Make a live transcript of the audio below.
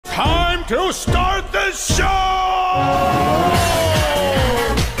time to start the show!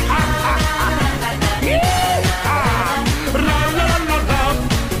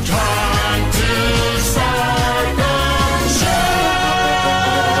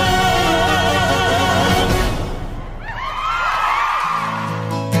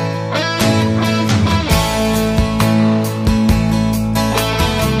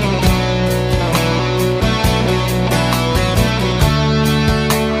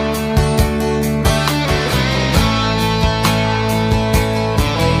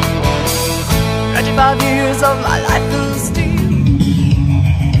 Years of my life will steal.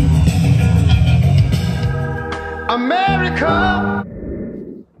 America.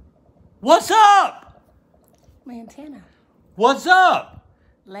 What's up? Lantana. What's up?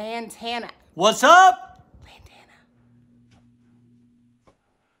 Lantana. What's up? Lantana.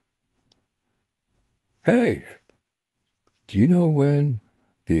 Hey, do you know when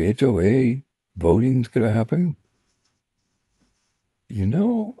the HOA voting's gonna happen? You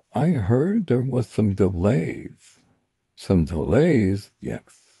know, I heard there was some delays. Some delays? Yes.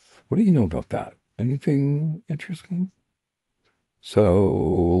 What do you know about that? Anything interesting?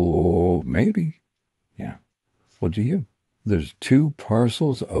 So, maybe. Yeah. What do you? There's 2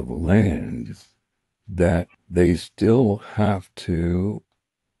 parcels of land that they still have to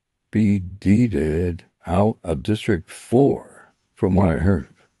be deeded out of District 4, from what I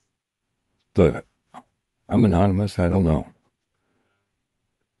heard. But I'm anonymous, I don't know.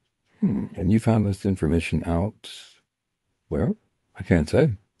 And you found this information out where? I can't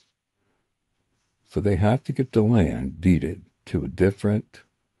say. So they have to get the land deeded to a different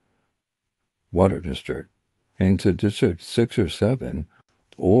water district, into District 6 or 7,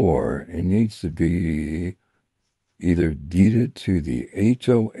 or it needs to be either deeded to the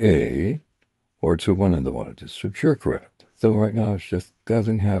HOA or to one of the water districts. You're correct. So right now it just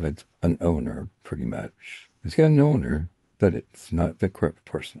doesn't have an owner, pretty much. It's got an owner, but it's not the correct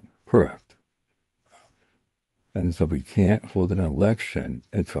person. Correct. And so we can't hold an election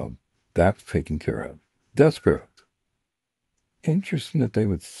until that's taken care of. That's correct. Interesting that they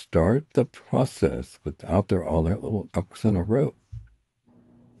would start the process without all their little ducks in a row.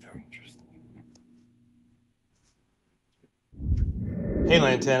 Very interesting. Hey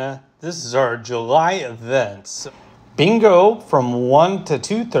Lantana, this is our July events. Bingo from 1 to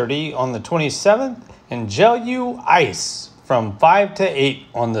 2:30 on the 27th and Gel U Ice from 5 to 8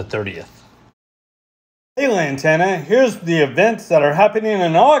 on the 30th. Hey Lantana, here's the events that are happening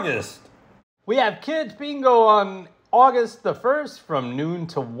in August. We have Kids Bingo on August the 1st from noon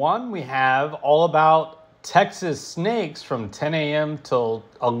to 1. We have All About Texas Snakes from 10 a.m. till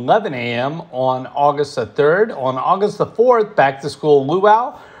 11 a.m. on August the 3rd. On August the 4th, Back to School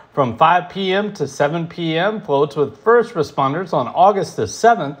Luau from 5 p.m. to 7 p.m. Floats with first responders on August the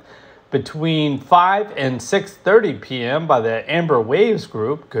 7th. Between 5 and 6:30 p.m. by the Amber Waves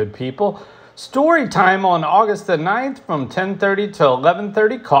group, good people. Story time on August the 9th from 10:30 to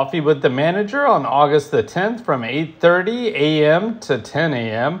 11:30. Coffee with the Manager on August the 10th from 8:30 a.m. to 10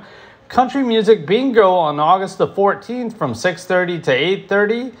 a.m. Country Music Bingo on August the 14th from 6:30 to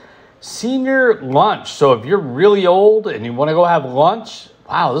 8:30. Senior Lunch. So if you're really old and you want to go have lunch,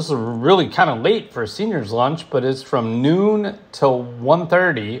 wow, this is really kind of late for seniors lunch, but it's from noon till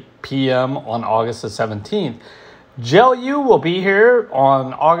 1:30 p.m. on August the 17th. Gel U will be here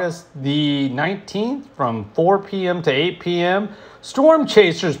on August the 19th from 4 p.m. to 8 p.m. Storm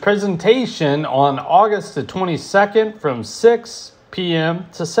Chasers presentation on August the 22nd from 6 p.m.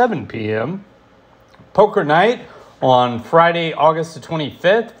 to 7 p.m. Poker Night on Friday, August the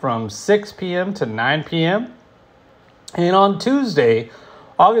 25th from 6 p.m. to 9 p.m. And on Tuesday,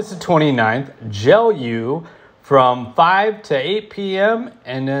 August the 29th, Gel U from 5 to 8 p.m.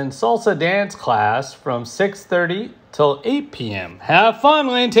 and then Salsa Dance class from 6:30 till 8 p.m. Have fun,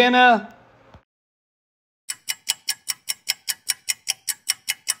 Lantana!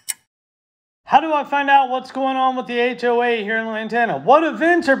 How do I find out what's going on with the HOA here in Lantana? What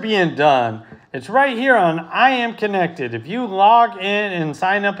events are being done? It's right here on I Am Connected. If you log in and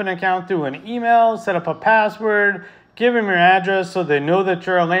sign up an account through an email, set up a password, give them your address so they know that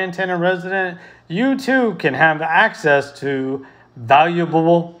you're a Lantana resident, you too can have access to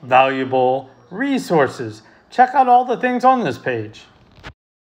valuable resources. Check out all the things on this page.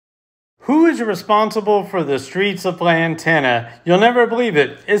 Who is responsible for the streets of Lantana? You'll never believe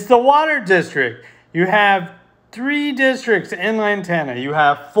it. It's the Water District. You have 3 districts in Lantana. You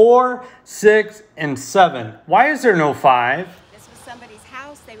have 4, 6, and 7. Why is there no 5? This was somebody's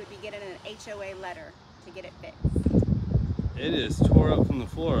house. They would be getting an HOA letter to get it fixed. It is tore up from the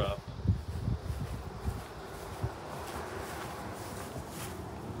floor up.